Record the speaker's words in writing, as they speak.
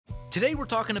Today we're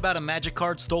talking about a magic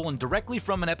card stolen directly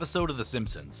from an episode of The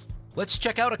Simpsons. Let's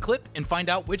check out a clip and find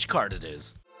out which card it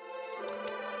is.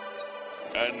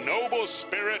 A noble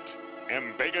spirit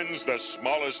embiggens the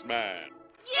smallest man.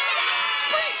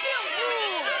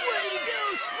 Way to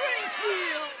go,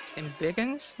 Springfield!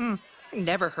 Embiggens?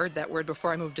 Never heard that word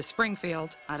before I moved to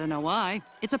Springfield. I don't know why.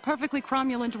 It's a perfectly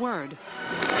cromulent word.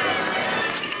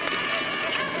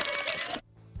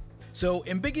 So,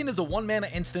 Embiggen is a 1-mana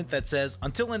instant that says,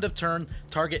 until end of turn,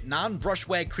 target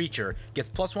non-Brushwag creature gets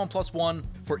 +1/+1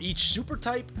 for each super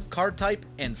type, card type,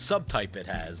 and subtype it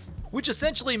has. Which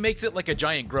essentially makes it like a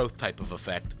giant growth type of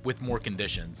effect, with more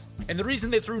conditions. And the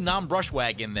reason they threw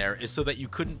non-Brushwag in there is so that you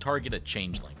couldn't target a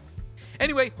changeling.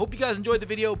 Anyway, hope you guys enjoyed the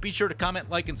video. Be sure to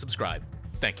comment, like, and subscribe.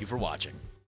 Thank you for watching.